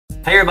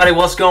Hey everybody,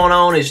 what's going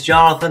on? It's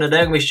Jonathan. Today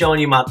I'm going to be showing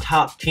you my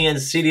top 10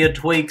 Cydia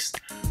tweaks.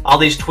 All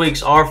these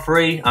tweaks are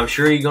free. I'm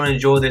sure you're going to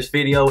enjoy this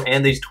video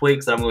and these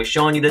tweaks that I'm going to be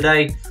showing you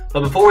today. But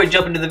before we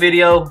jump into the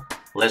video,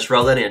 let's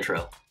roll that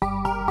intro.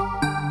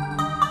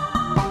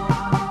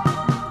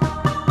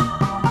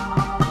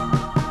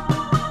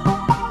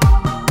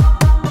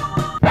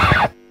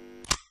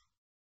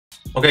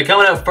 Okay,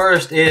 coming up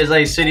first is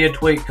a Cydia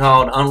tweak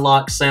called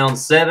Unlock Sound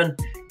 7.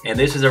 And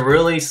this is a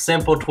really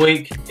simple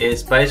tweak.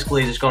 It's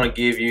basically just going to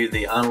give you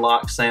the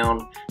unlock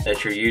sound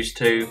that you're used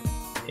to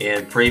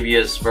in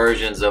previous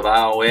versions of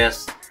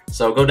iOS.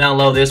 So go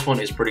download this one,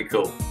 it's pretty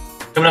cool.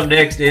 Coming up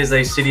next is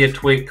a Cydia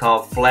tweak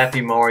called Flappy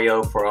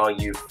Mario for all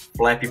you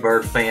Flappy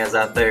Bird fans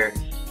out there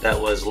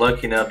that was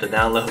lucky enough to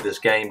download this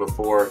game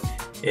before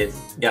it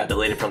got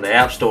deleted from the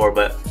App Store.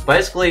 But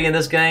basically in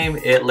this game,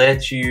 it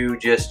lets you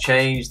just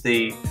change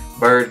the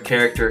bird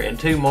character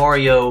into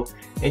Mario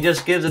and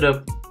just gives it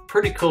a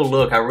pretty cool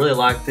look. I really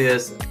like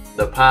this.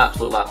 The pipes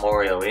look like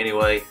Mario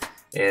anyway,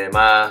 and in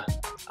my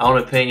own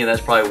opinion, that's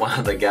probably why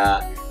the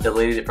guy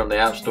deleted it from the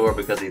App Store,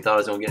 because he thought he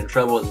was going to get in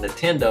trouble with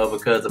Nintendo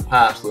because the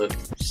pipes look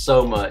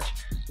so much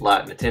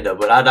like Nintendo.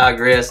 But I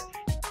digress.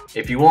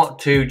 If you want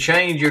to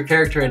change your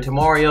character into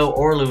Mario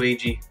or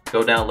Luigi,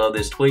 go download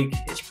this tweak.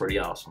 It's pretty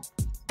awesome.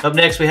 Up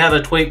next, we have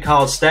a tweak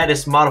called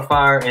Status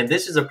Modifier, and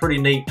this is a pretty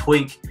neat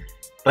tweak.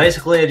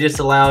 Basically, it just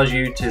allows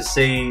you to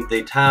see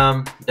the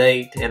time,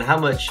 date, and how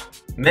much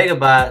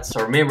megabytes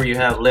or memory you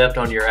have left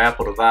on your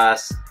Apple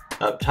device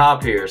up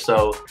top here.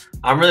 So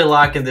I'm really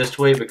liking this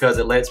tweak because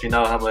it lets me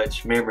know how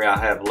much memory I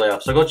have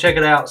left. So go check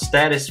it out,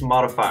 Status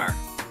Modifier.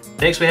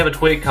 Next we have a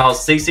tweak called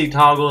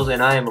CCToggles,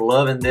 and I am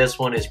loving this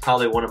one. It's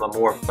probably one of my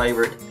more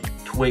favorite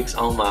tweaks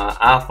on my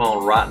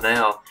iPhone right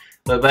now.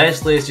 But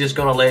basically it's just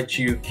going to let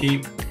you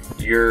keep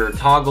your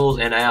toggles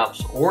and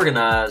apps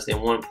organized in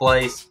one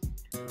place,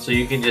 so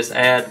you can just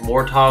add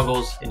more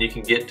toggles and you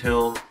can get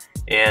to them,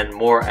 and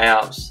more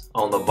apps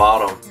on the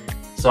bottom.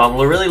 So I'm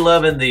really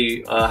loving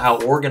the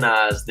how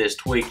organized this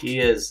tweak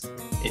is,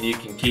 and you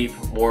can keep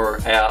more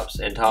apps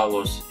and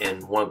toggles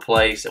in one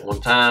place at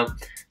one time.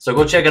 So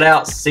go check it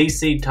out,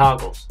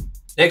 CCToggles.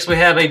 Next we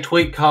have a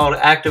tweak called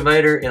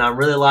Activator, and I'm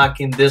really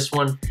liking this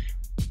one.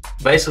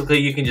 Basically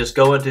you can just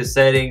go into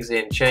settings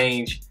and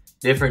change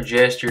different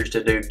gestures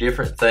to do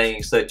different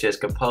things, such as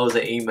compose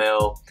an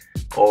email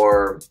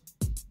or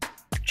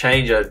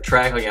change a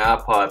track on your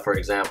iPod, for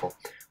example.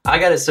 I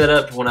got it set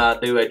up to when I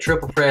do a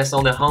triple press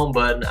on the home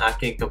button, I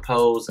can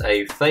compose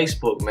a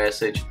Facebook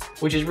message,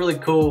 which is really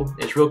cool.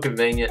 It's real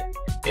convenient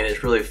and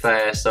it's really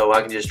fast. So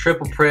I can just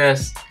triple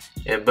press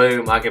and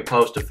boom, I can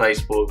post to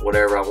Facebook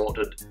whatever I want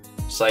to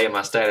say in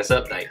my status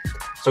update.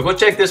 So go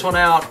check this one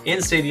out in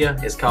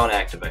Cydia. It's called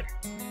Activator.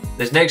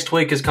 This next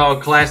tweak is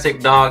called Classic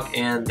Dock,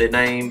 and the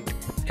name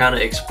kind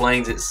of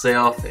explains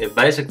itself. It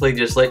basically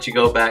just lets you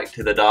go back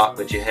to the dock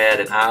that you had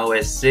in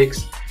iOS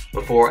 6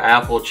 before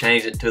Apple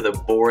changed it to the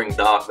boring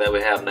dock that we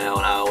have now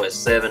in iOS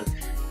 7.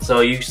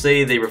 So you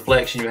see the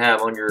reflection you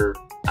have on your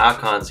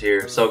icons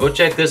here. So go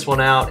check this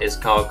one out. It's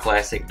called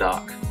Classic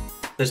Dock.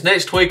 This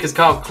next tweak is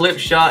called Clip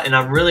Shot, and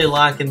I'm really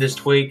liking this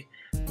tweak.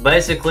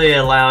 Basically it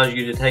allows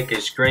you to take a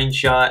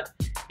screenshot,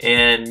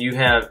 and you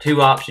have two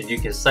options. You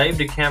can save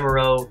to camera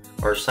roll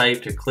or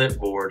save to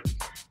clipboard.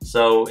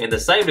 So in the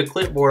save to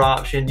clipboard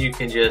option, you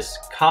can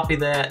just copy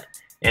that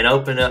and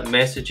open up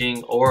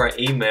messaging or an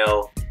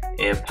email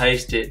and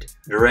paste it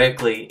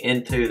directly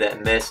into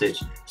that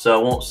message, so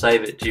it won't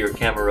save it to your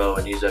camera roll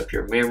and use up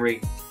your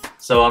memory.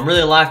 So I'm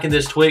really liking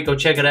this tweak. Go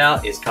check it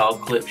out. It's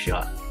called Clip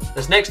Shot.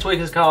 This next tweak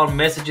is called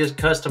Messages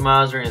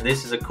Customizer, and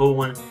this is a cool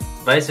one.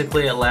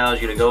 Basically it allows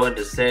you to go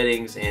into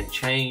settings and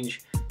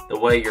change the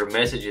way your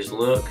messages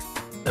look,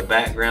 the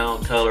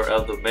background color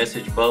of the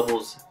message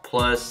bubbles,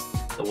 plus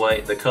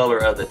the color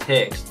of the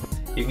text.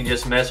 You can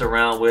just mess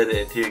around with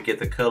it until you get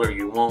the color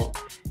you want,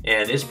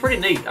 and it's pretty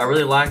neat. I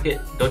really like it.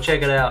 Go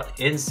check it out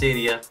in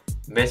Cydia,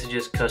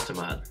 Messages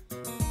Customizer.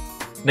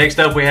 Next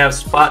up we have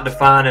Spot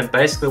Define, and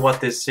basically what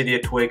this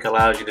Cydia tweak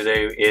allows you to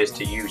do is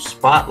to use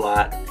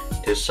Spotlight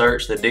to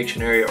search the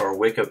dictionary or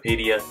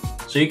Wikipedia.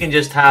 So you can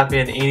just type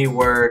in any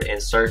word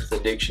and search the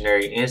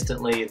dictionary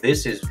instantly.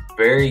 This is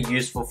very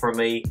useful for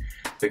me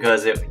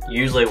because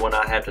usually when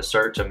I have to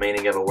search a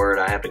meaning of a word,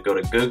 I have to go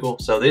to Google.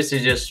 So this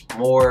is just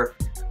more,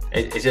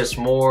 it's just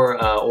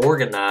more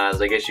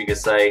organized, I guess you could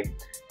say,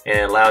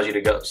 and allows you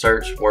to go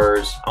search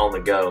words on the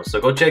go. So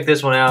go check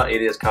this one out.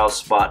 It is called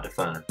Spot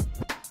Define.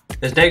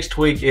 This next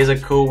tweak is a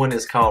cool one.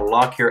 It's called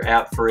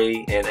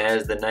LockYourAppsFree, and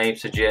as the name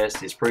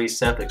suggests, it's pretty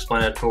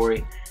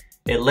self-explanatory.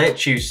 It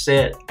lets you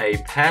set a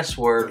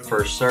password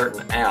for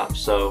certain apps.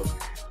 So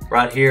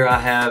right here I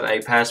have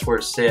a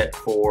password set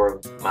for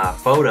my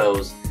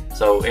photos.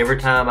 So every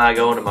time I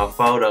go into my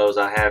photos,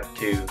 I have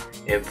to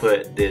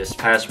input this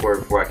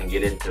password before I can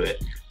get into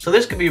it. So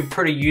this could be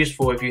pretty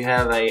useful if you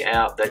have an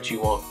app that you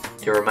want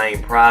to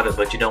remain private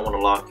but you don't want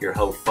to lock your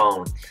whole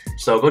phone.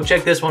 So go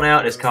check this one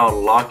out. It's called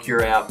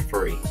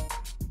LockYourAppsFree.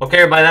 Okay,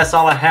 everybody, that's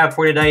all I have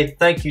for you today.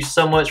 Thank you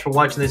so much for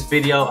watching this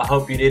video. I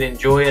hope you did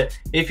enjoy it.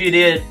 If you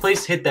did,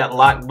 please hit that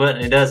like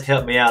button. It does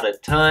help me out a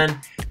ton.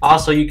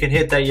 Also, you can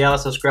hit that yellow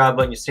subscribe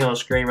button you see on the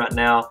screen right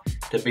now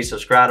to be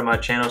subscribed to my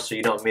channel so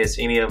you don't miss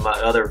any of my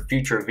other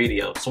future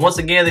videos. So once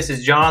again, this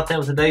is Jonathan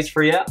with Today's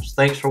Free Apps.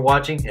 Thanks for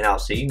watching, and I'll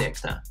see you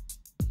next time.